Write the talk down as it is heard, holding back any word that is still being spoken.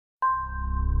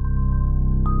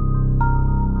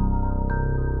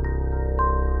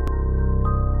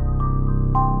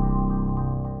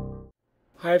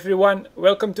Hi everyone,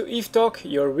 welcome to EVE Talk,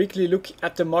 your weekly look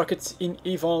at the markets in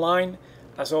EVE Online.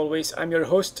 As always, I'm your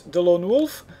host,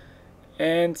 delonewolf,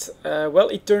 and well,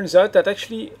 it turns out that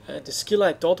actually the skill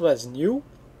I thought was new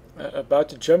about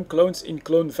the jump clones in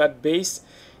clone vat base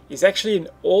is actually an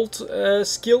old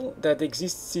skill that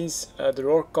exists since the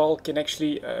roar call can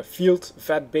actually field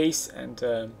vat base,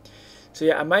 and so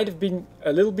yeah, I might have been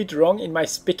a little bit wrong in my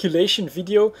speculation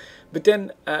video, but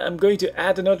then I'm going to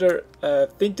add another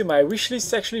thing to my wish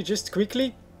list actually just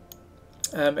quickly,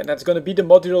 and that's going to be the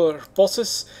modular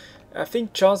bosses. I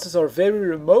think chances are very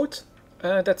remote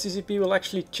that CCP will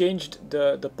actually change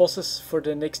the bosses for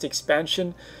the next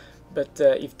expansion, but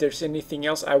if there's anything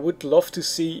else I would love to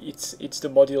see, it's the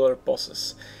modular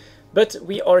bosses. But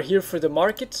we are here for the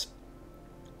market.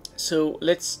 So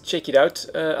let's check it out.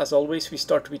 As always, we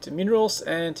start with the minerals,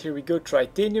 and here we go,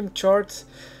 titanium chart.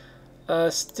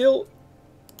 Still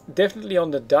definitely on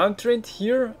the downtrend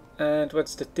here, and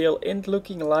what's the tail end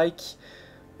looking like?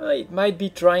 It might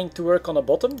be trying to work on a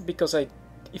bottom, because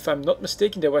if I'm not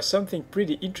mistaken, there was something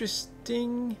pretty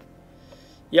interesting.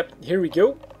 Yep, here we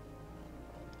go.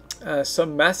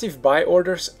 Some massive buy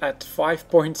orders at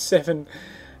 5.7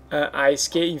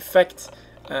 ISK. In fact,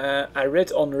 I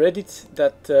read on Reddit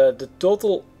that the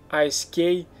total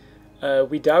ISK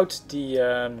without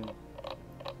the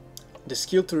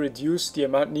skill to reduce the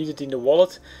amount needed in the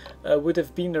wallet would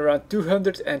have been around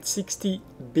 260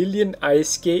 billion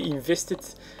ISK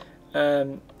invested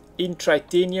in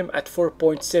titanium at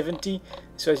 4.70.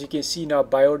 So as you can see now,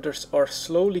 buy orders are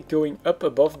slowly going up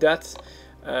above that.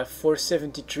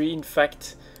 473 in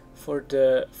fact for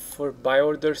buy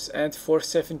orders, and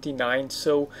 479.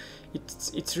 So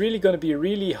it's really going to be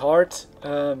really hard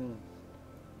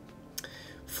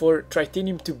for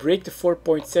titanium to break the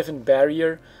 4.7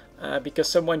 barrier, because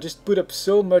someone just put up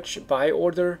so much buy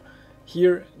order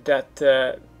here that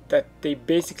that they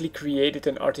basically created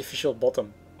an artificial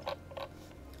bottom.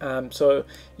 So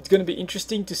it's going to be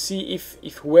interesting to see if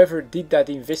whoever did that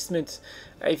investment,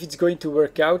 if it's going to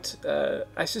work out.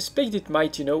 I suspect it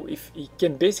might, you know, if he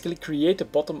can basically create a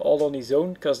bottom all on his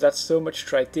own, because that's so much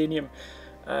titanium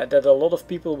that a lot of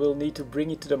people will need to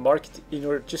bring it to the market in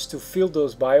order just to fill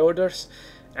those buy orders.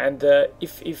 And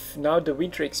if now the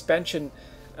winter expansion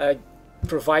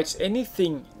provides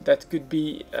anything that could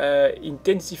be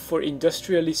intensive for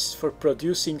industrialists for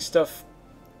producing stuff,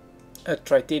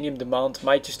 titanium demand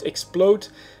might just explode,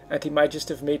 and he might just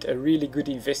have made a really good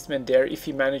investment there if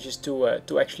he manages to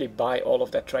actually buy all of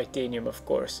that titanium, of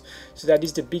course. So that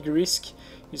is the big risk,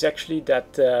 is actually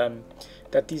that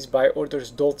that these buy orders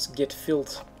don't get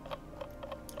filled.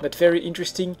 But very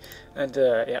interesting, and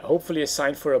yeah, hopefully a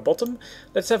sign for a bottom.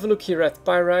 Let's have a look here at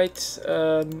pyrite.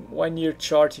 1 year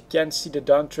chart, you can see the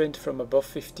downtrend from above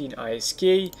 15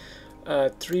 ISK.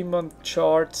 3-month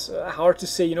chart, hard to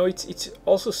say, you know, it's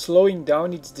also slowing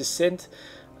down its descent,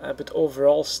 but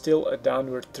overall still a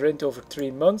downward trend over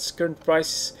 3 months. Current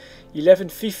price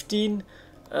 11.15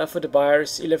 for the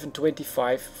buyers,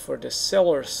 11.25 for the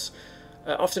sellers.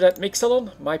 After that,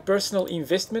 Mixalon, my personal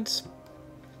investment,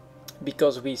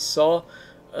 because we saw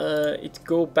it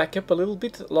go back up a little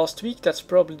bit last week. That's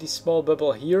probably the small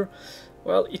bubble here.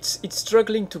 Well, it's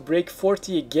struggling to break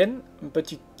 40 again,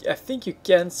 but I think you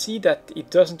can see that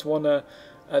it doesn't want to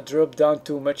drop down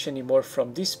too much anymore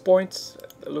from this point.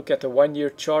 Look at the 1 year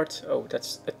chart. Oh,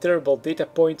 that's a terrible data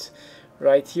point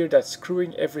right here. That's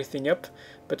screwing everything up.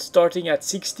 But starting at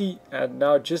 60 and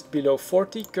now just below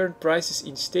 40. Current prices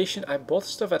in station. I bought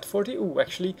stuff at 40. Ooh,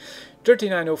 actually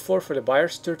 39.04 for the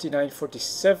buyers,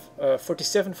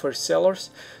 39.47 for sellers.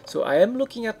 So I am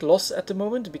looking at loss at the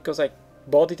moment, because I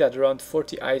bought it at around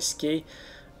 40 ISK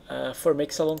for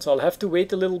Mixalon, so I'll have to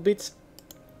wait a little bit.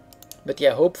 But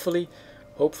yeah, hopefully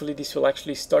this will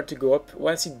actually start to go up.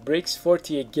 Once it breaks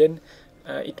 40 again,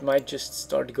 it might just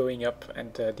start going up,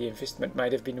 and the investment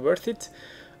might have been worth it.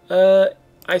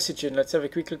 Isogen, let's have a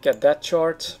quick look at that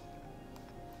chart.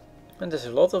 And there's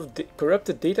a lot of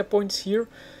corrupted data points here.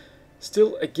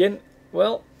 Still, again,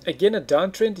 well, again a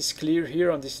downtrend is clear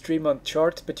here on this 3-month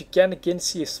chart, but you can again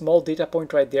see a small data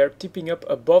point right there tipping up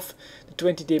above the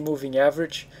 20-day moving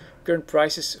average. Current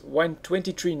prices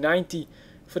 123.90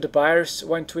 for the buyers,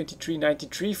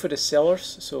 123.93 for the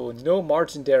sellers, so no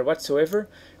margin there whatsoever.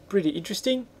 Pretty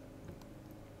interesting.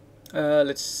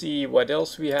 Let's see what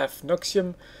else we have.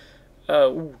 Noxium,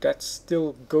 ooh, that's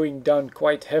still going down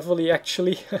quite heavily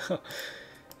actually.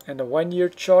 And a 1 year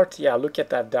chart, yeah, look at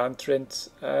that downtrend.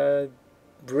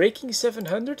 Breaking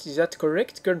 700, is that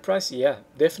correct? Current price, yeah,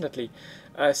 definitely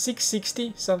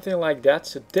 660, something like that.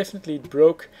 So definitely it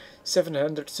broke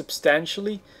 700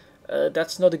 substantially.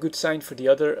 That's not a good sign for the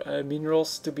other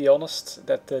minerals, to be honest,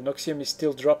 that the Noxium is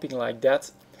still dropping like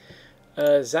that.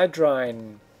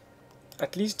 Zydrine,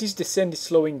 at least this descent is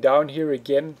slowing down here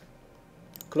again,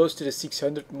 close to the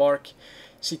 600 mark,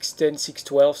 610,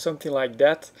 612, something like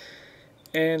that.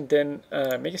 And then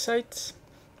Megasite,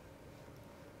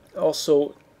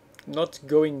 also not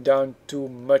going down too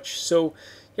much. So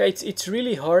yeah, it's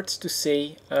really hard to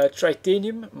say.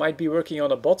 Tritanium might be working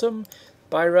on a bottom.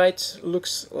 Pyrite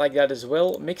looks like that as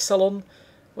well. Mixalon,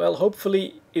 well,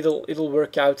 hopefully it'll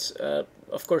work out.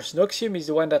 Of course, Noxium is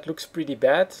the one that looks pretty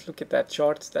bad. Look at that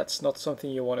chart. That's not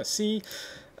something you want to see.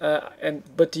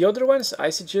 But the other ones,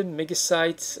 Isogen,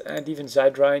 Megasite, and even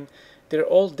Zydrine, they're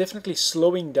all definitely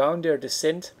slowing down their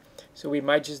descent. So we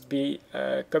might just be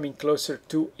coming closer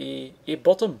to a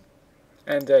bottom.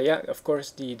 And yeah, of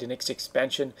course, the next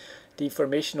expansion, the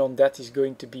information on that is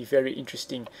going to be very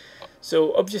interesting.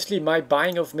 So obviously my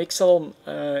buying of Mixalon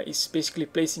is basically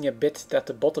placing a bet that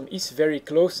the bottom is very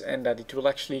close and that it will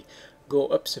actually go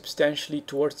up substantially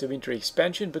towards the winter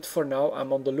expansion. But for now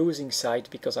I'm on the losing side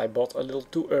because I bought a little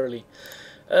too early.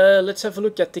 Let's have a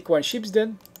look at Tech 1 ships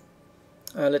then.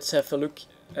 Let's have a look.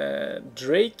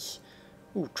 Drake.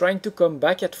 Ooh, trying to come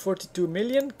back at 42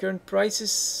 million. Current price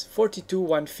is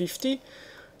 42,150.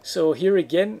 So here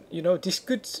again, you know, this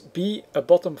could be a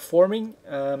bottom forming.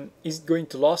 Is it going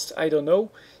to last? I don't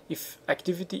know. If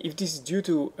this is due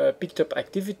to picked up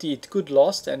activity, it could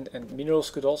last, and minerals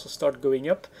could also start going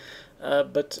up.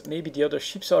 But maybe the other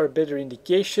ships are a better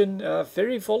indication.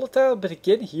 Very volatile, but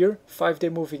again here, 5-day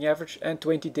moving average and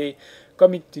 20-day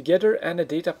coming together, and a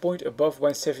data point above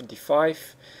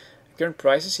 175. Current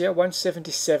prices, yeah,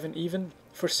 177 even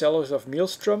for sellers of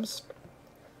Maelstroms.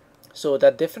 So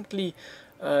that definitely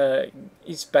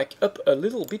is back up a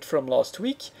little bit from last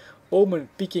week. Omen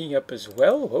picking up as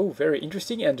well. Oh, very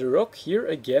interesting. And the Rock here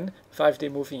again, 5-day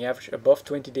moving average above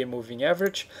 20-day moving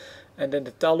average. And then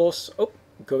the Talos, oh,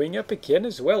 going up again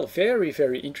as well. Very,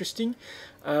 very interesting.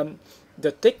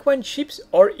 The Tech 1 ships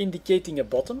are indicating a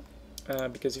bottom.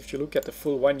 Because if you look at the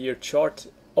full 1-year chart,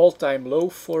 all-time low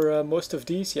for most of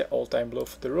these. Yeah, all-time low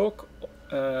for the Rock.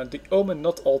 The Omen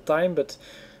not all-time, but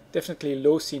definitely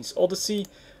low since Odyssey.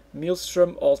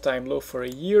 Maelstrom all-time low for a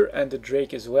year, and the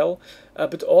Drake as well.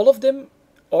 But all of them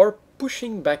are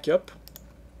pushing back up.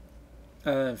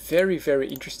 Very, very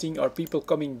interesting. Are people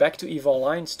coming back to EVE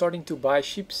Online, starting to buy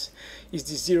ships? Is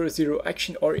this 0-0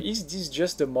 action, or is this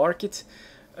just the market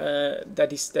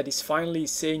that is finally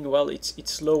saying, well,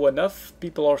 it's low enough,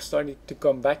 people are starting to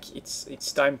come back,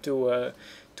 it's time to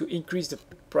increase the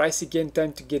price again,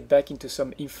 time to get back into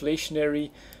some inflationary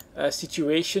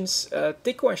situations.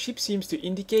 Tech 1 ship seems to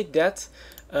indicate that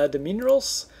the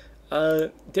minerals,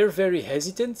 they're very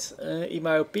hesitant in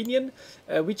my opinion,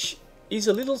 which is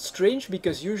a little strange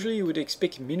because usually you would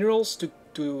expect minerals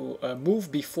to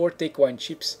move before Tech 1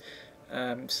 ships.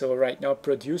 So right now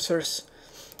producers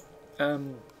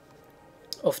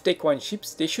of Tech 1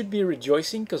 ships, they should be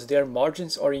rejoicing because their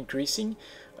margins are increasing,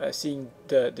 seeing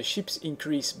the ships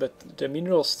increase, but the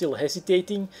minerals still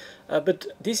hesitating. But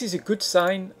this is a good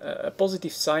sign, a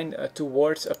positive sign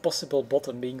towards a possible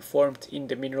bottom being formed in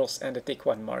the minerals and the Tech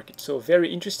 1 market. So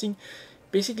very interesting.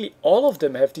 Basically all of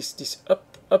them have this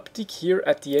uptick here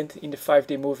at the end in the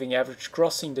 5-day moving average,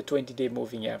 crossing the 20-day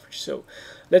moving average. So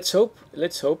let's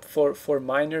hope for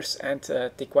miners and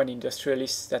Tech 1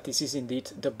 industrialists that this is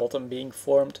indeed the bottom being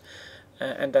formed,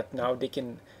 and that now they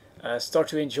can start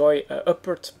to enjoy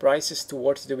upward prices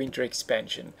towards the winter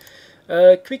expansion.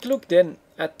 Quick look then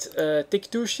at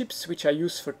Tech 2 ships, which I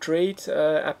use for trade.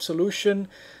 Absolution,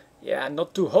 yeah,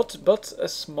 not too hot, but a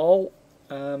small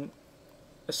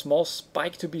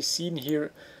spike to be seen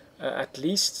here. At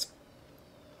least.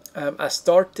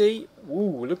 Astarte,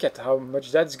 ooh, look at how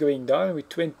much that's going down, with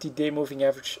 20-day moving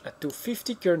average at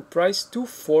 250, current price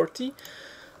 240.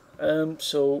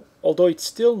 So although it's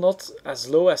still not as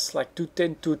low as like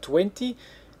 210, 220,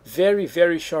 very,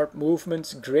 very sharp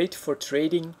movements, great for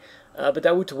trading. But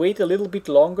I would wait a little bit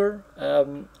longer.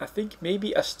 I think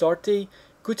maybe Astarte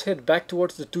could head back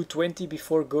towards the 220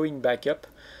 before going back up.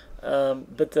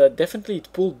 But definitely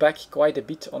it pulled back quite a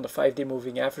bit on the 5-day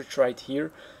moving average right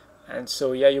here, and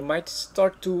so yeah, you might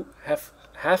start to have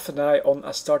an eye on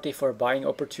Astarte for a buying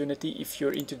opportunity if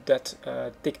you're into that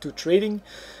Tech 2 trading.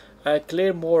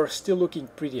 Claremore still looking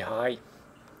pretty high,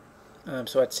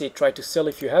 so I'd say try to sell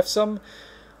if you have some.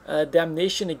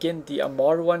 Damnation, again, the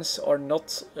Amar ones are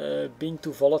not being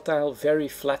too volatile, very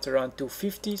flat around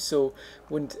 250, so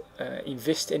wouldn't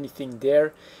invest anything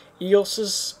there.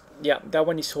 EOS's, yeah, that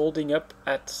one is holding up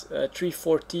at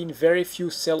 314, very few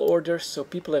sell orders, so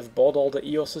people have bought all the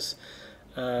EOS's.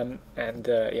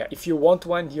 Yeah, if you want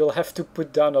one, you'll have to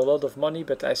put down a lot of money,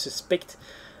 but I suspect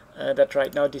that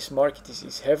right now this market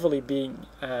is heavily being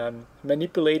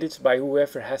manipulated by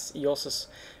whoever has EOSs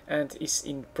and is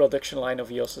in production line of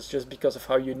EOSs, just because of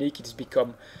how unique it's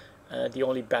become. The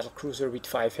only battle cruiser with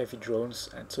 5 heavy drones,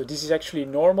 and so this is actually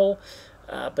normal,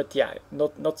 but yeah,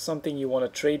 not something you want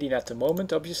to trade in at the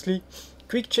moment, obviously.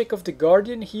 Quick check of the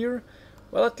Guardian here.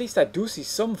 Well, at least I do see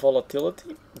some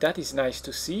volatility. That is nice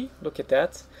to see. Look at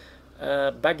that.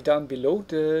 Back down below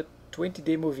the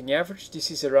 20-day moving average.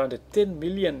 This is around a 10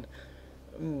 million.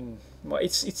 Well,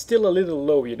 it's still a little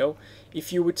low, you know.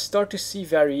 If you would start to see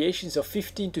variations of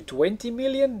 15 to 20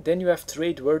 million, then you have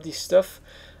trade-worthy stuff.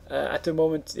 At the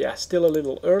moment, yeah, still a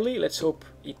little early. Let's hope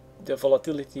the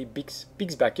volatility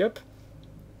picks back up.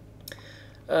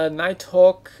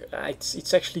 Nighthawk,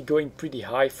 it's actually going pretty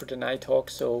high for the Nighthawk,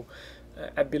 so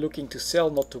I'd be looking to sell,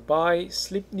 not to buy.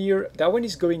 Sleipnir, that one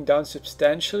is going down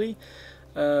substantially,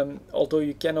 although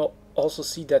you can also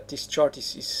see that this chart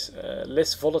is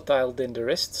less volatile than the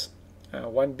rest.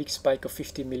 One big spike of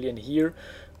 50 million here,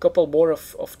 a couple more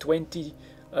of 20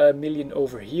 million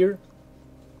over here.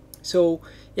 So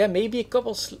yeah, maybe a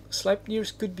couple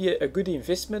Sleipnirs could be a good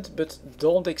investment, but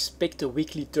don't expect a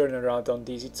weekly turnaround on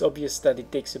these. It's obvious that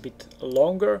it takes a bit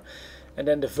longer. And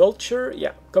then the Vulture,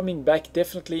 yeah, coming back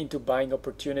definitely into buying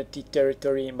opportunity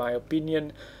territory in my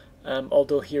opinion.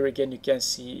 Although here again you can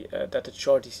see that the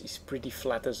chart is pretty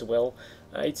flat as well.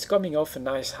 It's coming off a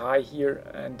nice high here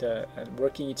and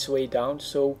working its way down.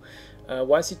 So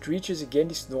once it reaches again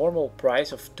this normal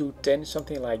price of 210,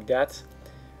 something like that,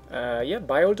 yeah,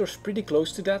 buy orders pretty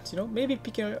close to that, you know. Maybe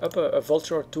picking up a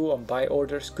Vulture or two on buy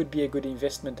orders could be a good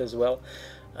investment as well.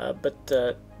 But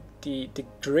the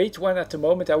great one at the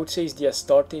moment, I would say, is the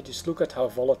Astarte. Just look at how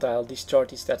volatile this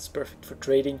chart is. That's perfect for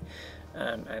trading,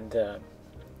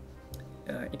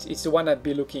 it's the one I'd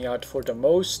be looking out for the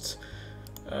most.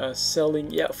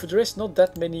 Selling, yeah, for the rest, not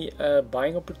that many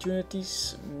buying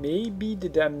opportunities. Maybe the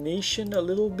Damnation a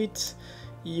little bit.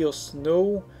 EOS,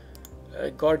 no.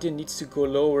 Guardian needs to go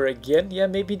lower again. Yeah,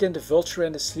 maybe then the Vulture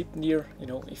and the Sleipnir, you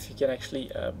know, if you can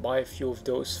actually buy a few of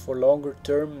those for longer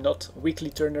term, not weekly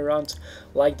turnaround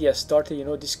like the Astarte. You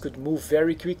know, this could move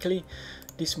very quickly.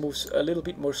 This moves a little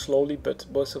bit more slowly, but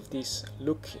both of these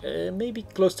look maybe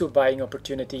close to a buying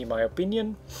opportunity in my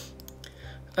opinion.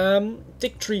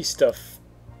 Tech tree stuff.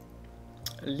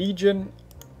 Legion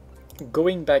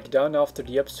going back down after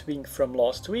the upswing from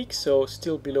last week, so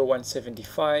still below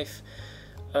 175.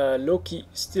 Loki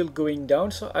still going down,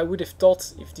 so I would have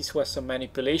thought if this was some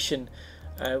manipulation.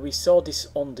 We saw this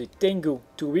on the Tengu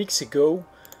 2 weeks ago.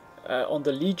 On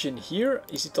the Legion here,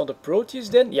 is it on the Proteus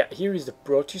then? Yeah, here is the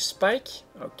Proteus spike.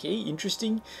 Okay,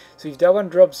 interesting. So if that one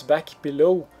drops back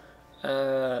below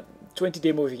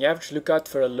 20-day moving average, look out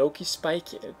for a Loki spike.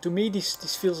 To me,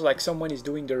 this feels like someone is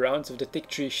doing the rounds of the tech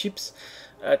tree ships,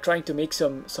 trying to make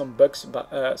some bucks,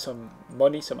 some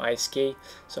money, some ISK,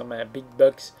 some big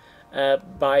bucks.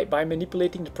 By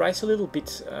manipulating the price a little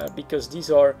bit, because these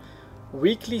are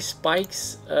weekly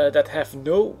spikes that have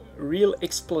no real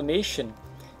explanation.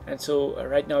 And so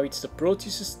right now it's the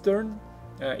Proteus's turn.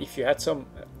 If you had some,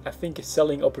 I think,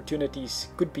 selling opportunities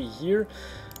could be here.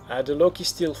 The Loki is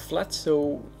still flat,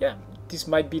 so yeah, this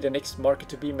might be the next market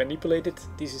to be manipulated.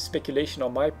 This is speculation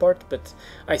on my part, but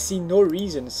I see no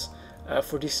reasons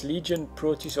for this Legion,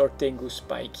 Proteus or Tengu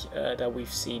spike that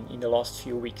we've seen in the last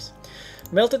few weeks.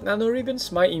 Melted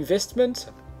nanoribbons, my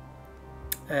investment,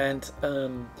 and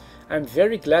I'm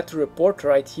very glad to report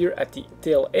right here at the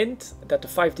tail end that the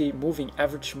 5-day moving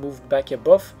average moved back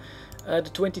above the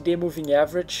 20-day moving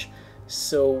average.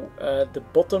 So the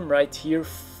bottom right here,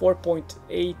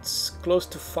 4.8, close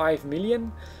to 5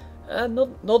 million.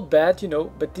 Not bad, you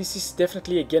know, but this is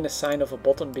definitely again a sign of a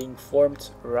bottom being formed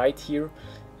right here,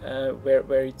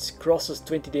 where it crosses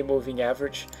 20-day moving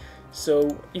average.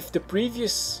 So if the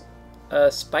previous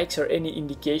spikes are any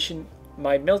indication,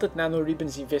 my melted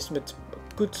nanoribbons investment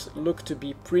could look to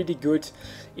be pretty good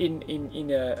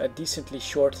in a decently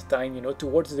short time, you know,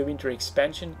 towards the winter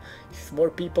expansion. If more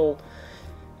people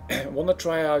want to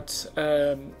try out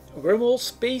wormhole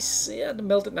space, yeah, the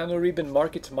melted nanoribbon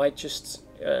market might just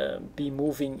be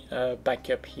moving back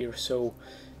up here. So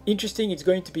interesting, it's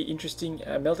going to be interesting.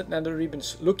 Melted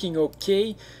nanoribbons looking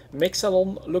okay.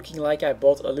 Mexalon looking like I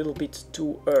bought a little bit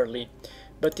too early.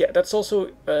 But yeah, that's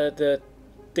also the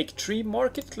Tech tree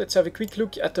market. Let's have a quick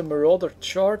look at the Marauder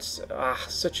charts.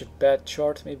 Such a bad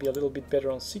chart. Maybe a little bit better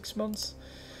on 6 months.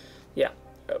 Yeah,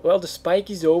 well, the spike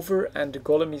is over and the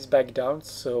golem is back down.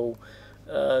 So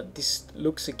this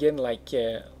looks again like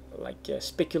a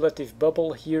speculative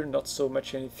bubble here. Not so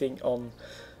much anything on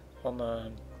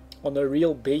on a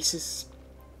real basis,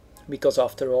 because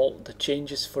after all the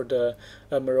changes for the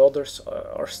Marauders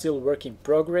are still work in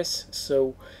progress.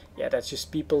 So yeah, that's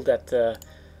just people that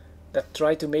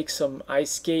try to make some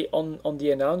ISK on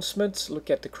the announcement. Look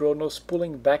at the Chronos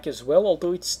pulling back as well,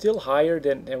 although it's still higher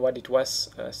than what it was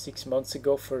 6 months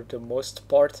ago for the most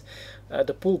part.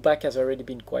 The pullback has already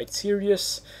been quite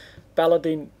serious.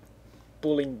 Paladin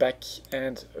pulling back,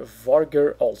 and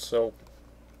Varger also.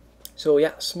 So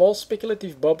yeah, small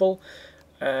speculative bubble.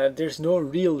 There's no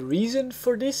real reason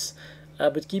for this,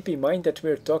 but keep in mind that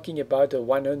we're talking about a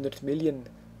 100 million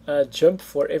jump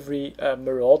for every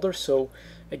Marauder. So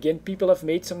again, people have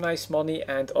made some nice money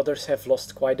and others have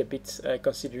lost quite a bit,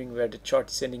 considering where the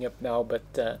chart is ending up now.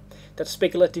 But that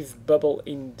speculative bubble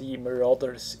in the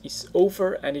Marauders is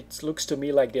over, and it looks to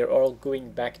me like they're all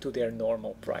going back to their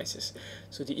normal prices.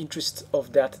 So the interest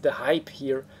of that, the hype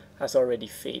here, has already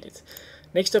faded.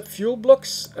 Next up, fuel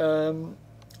blocks.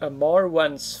 Amar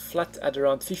ones flat at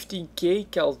around 15k,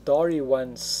 Caldari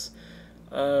ones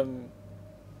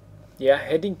yeah,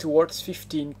 heading towards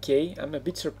 15k. I'm a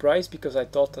bit surprised because I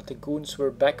thought that the goons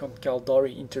were back on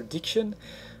Caldari interdiction,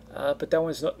 but that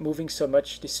one's not moving so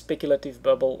much. This speculative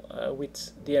bubble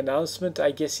with the announcement, I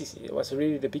guess it was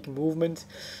really the big movement,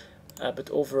 but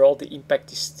overall the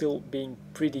impact is still being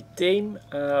pretty tame.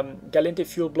 Galente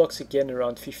fuel blocks again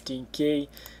around 15k,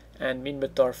 and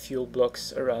Minmatar fuel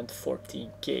blocks around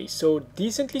 14k. So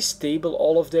decently stable,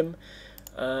 all of them,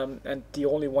 and the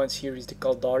only ones here is the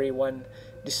Caldari one.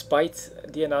 Despite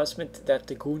the announcement that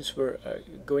the goons were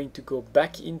going to go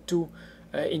back into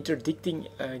interdicting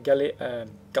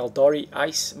Caldari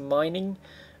ice mining,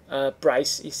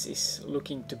 price is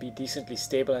looking to be decently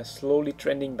stable and slowly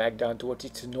trending back down towards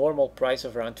its normal price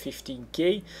of around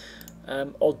 15k.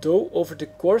 Although over the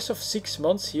course of 6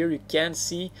 months here you can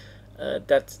see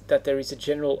that there is a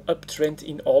general uptrend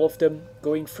in all of them,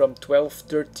 going from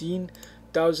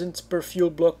 12,000-13,000 per fuel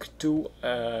block to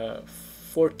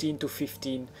 14 to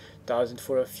 15,000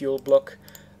 for a fuel block.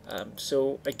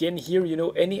 So again here, you know,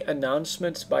 any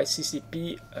announcements by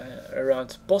CCP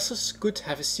around bosses could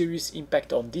have a serious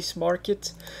impact on this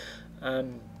market.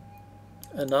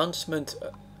 Announcements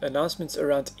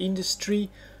around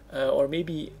industry, or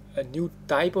maybe a new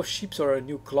type of ships or a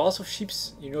new class of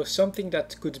ships, you know, something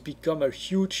that could become a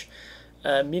huge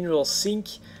mineral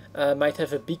sink, might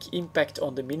have a big impact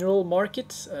on the mineral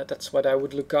market. That's what I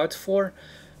would look out for.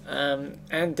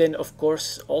 And then of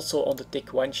course also on the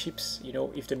Tech 1 ships, you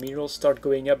know, if the minerals start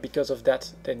going up because of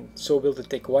that, then so will the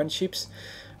Tech 1 ships.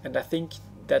 And I think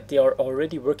that they are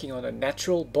already working on a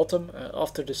natural bottom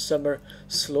after the summer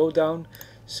slowdown.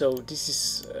 So this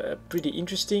is pretty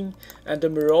interesting, and the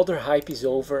Marauder hype is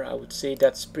over. I would say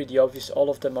that's pretty obvious. All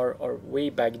of them are way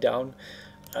back down.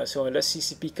 So unless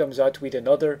CCP comes out with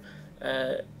another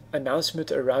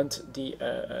announcement around the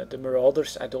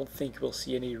Marauders, I don't think we'll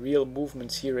see any real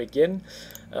movements here again.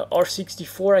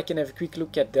 R64, I can have a quick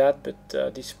look at that, but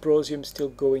this Prosium still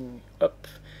going up,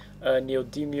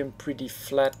 Neodymium pretty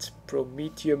flat,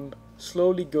 Promethium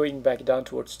slowly going back down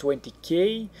towards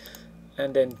 20k,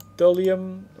 and then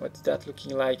Thulium, what's that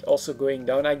looking like, also going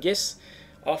down. I guess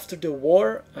after the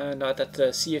war, now that the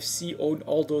CFC own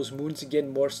all those moons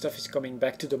again, more stuff is coming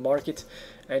back to the market,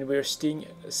 and we're seeing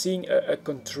a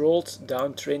controlled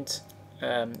downtrend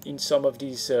in some of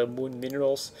these moon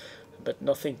minerals, but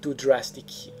nothing too drastic.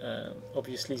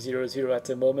 Obviously 0-0 at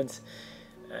the moment.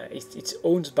 It's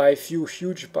owned by a few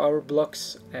huge power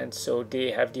blocks, and so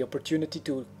they have the opportunity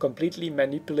to completely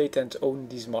manipulate and own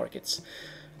these markets.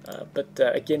 But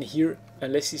again here,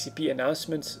 unless CCP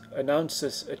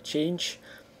announces a change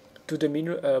to the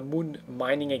moon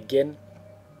mining again,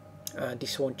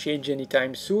 this won't change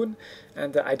anytime soon,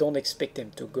 and I don't expect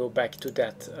them to go back to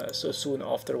that so soon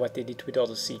after what they did with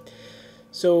Odyssey.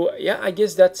 So yeah, I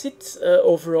guess that's it.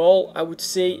 Overall, I would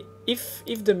say if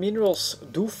the minerals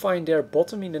do find their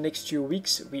bottom in the next few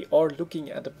weeks, we are looking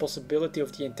at the possibility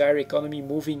of the entire economy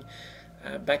moving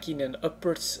back in an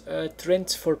upwards trend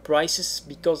for prices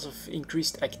because of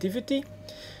increased activity.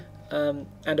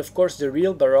 And of course the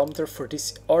real barometer for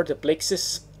this are the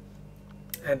plexes,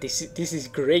 and this is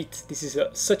great. This is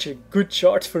such a good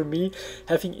chart for me,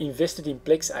 having invested in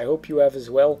Plex. I hope you have as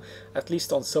well, at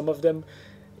least on some of them.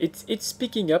 It's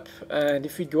picking up, and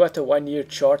if we go at a 1 year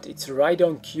chart, it's right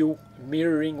on cue,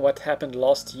 mirroring what happened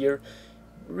last year.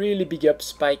 Really big up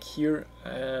spike here.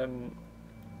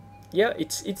 Yeah,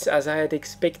 it's as I had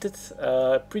expected,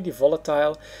 pretty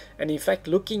volatile, and in fact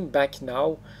looking back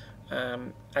now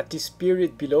at this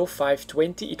period below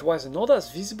 520, it was not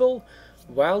as visible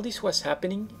while this was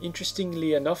happening.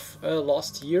 Interestingly enough,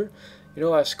 last year, you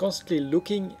know, I was constantly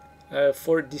looking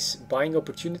for this buying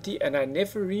opportunity, and I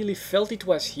never really felt it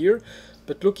was here.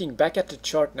 But looking back at the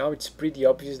chart now, it's pretty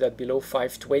obvious that below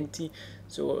 520.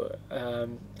 So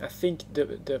I think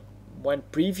the one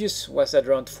previous was at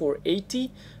around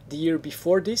 480 the year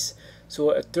before this.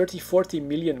 So a 30-40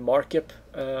 million markup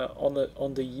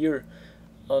on the year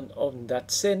on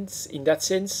that sense. In that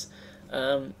sense,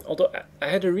 although I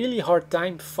had a really hard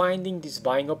time finding this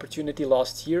buying opportunity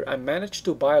last year, I managed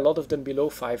to buy a lot of them below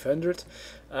 500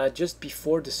 just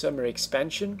before the summer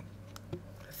expansion.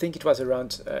 I think it was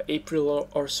around April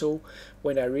or so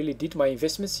when I really did my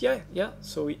investments. Yeah,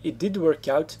 so it did work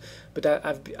out, but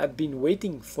I've been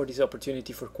waiting for this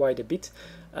opportunity for quite a bit.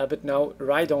 But now,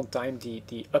 right on time,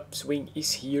 the upswing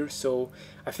is here. So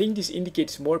I think this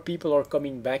indicates more people are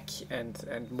coming back,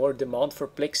 and more demand for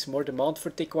Plex, more demand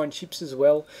for Tech One chips as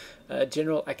well.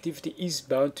 General activity is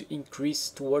bound to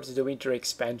increase towards the winter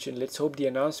expansion. Let's hope the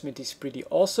announcement is pretty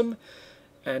awesome.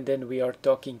 And then we are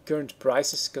talking current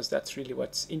prices, because that's really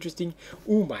what's interesting.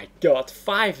 Oh my god,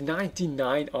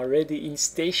 599 already in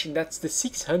station. That's the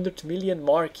 600 million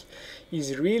mark.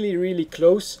 Is really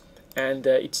close. And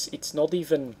it's not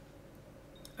even,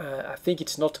 I think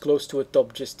it's not close to a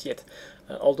top just yet.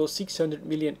 Although 600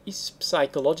 million is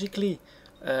psychologically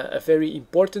a very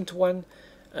important one.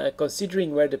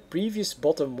 Considering where the previous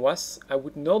bottom was, I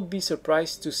would not be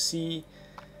surprised to see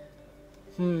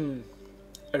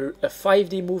a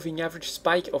 5-day moving average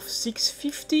spike of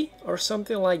 650 or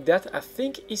something like that. I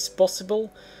think is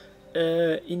possible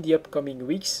in the upcoming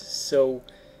weeks. So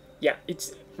yeah,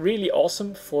 it's really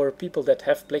awesome for people that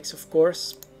have Plex, of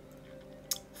course.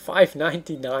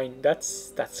 599,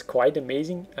 that's quite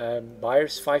amazing.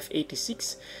 Buyers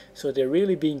 586, so they're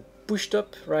really being pushed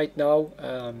up right now.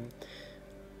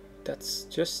 That's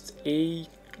just a,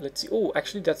 let's see, oh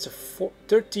actually that's a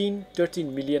 13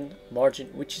 million margin,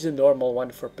 which is a normal one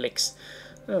for Plex.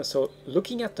 So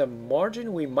looking at the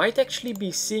margin, we might actually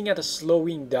be seeing at a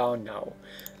slowing down now.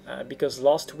 Because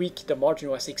last week the margin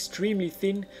was extremely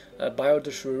thin, buy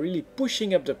orders were really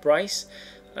pushing up the price,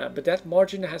 but that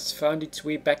margin has found its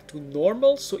way back to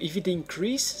normal. So if it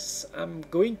increases, I'm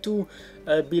going to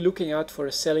be looking out for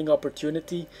a selling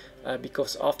opportunity,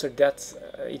 because after that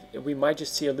we might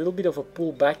just see a little bit of a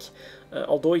pullback,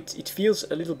 although it feels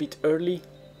a little bit early.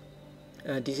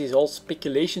 This is all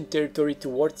speculation territory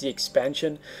towards the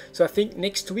expansion. So I think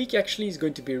next week actually is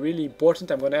going to be really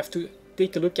important. I'm going to have to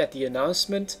take a look at the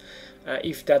announcement.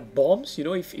 If that bombs, you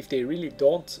know, if they really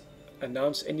don't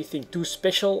announce anything too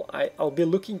special, I'll be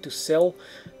looking to sell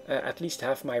at least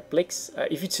half my Plex.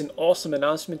 If it's an awesome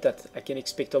announcement that I can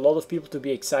expect a lot of people to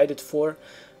be excited for,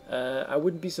 I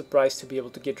wouldn't be surprised to be able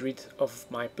to get rid of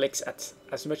my Plex at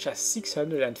as much as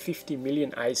 650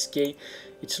 million ISK.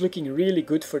 It's looking really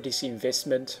good for this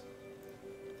investment.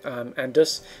 And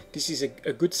thus, this is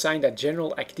a good sign that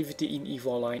general activity in EVE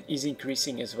Online is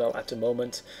increasing as well at the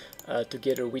moment,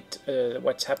 together with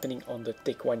what's happening on the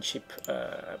Tech One chip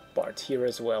part here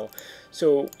as well.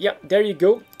 So yeah, there you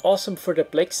go. Awesome for the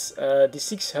Plex. The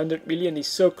 600 million is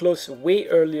so close, way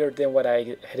earlier than what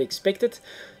I had expected.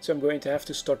 So I'm going to have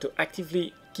to start to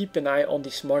actively keep an eye on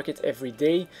this market every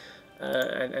day,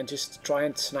 and just try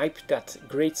and snipe that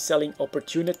great selling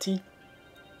opportunity.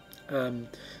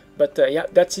 But yeah,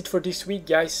 that's it for this week,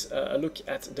 guys. A look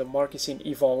at the markets in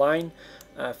EVE Online.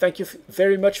 Thank you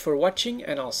very much for watching,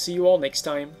 and I'll see you all next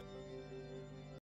time.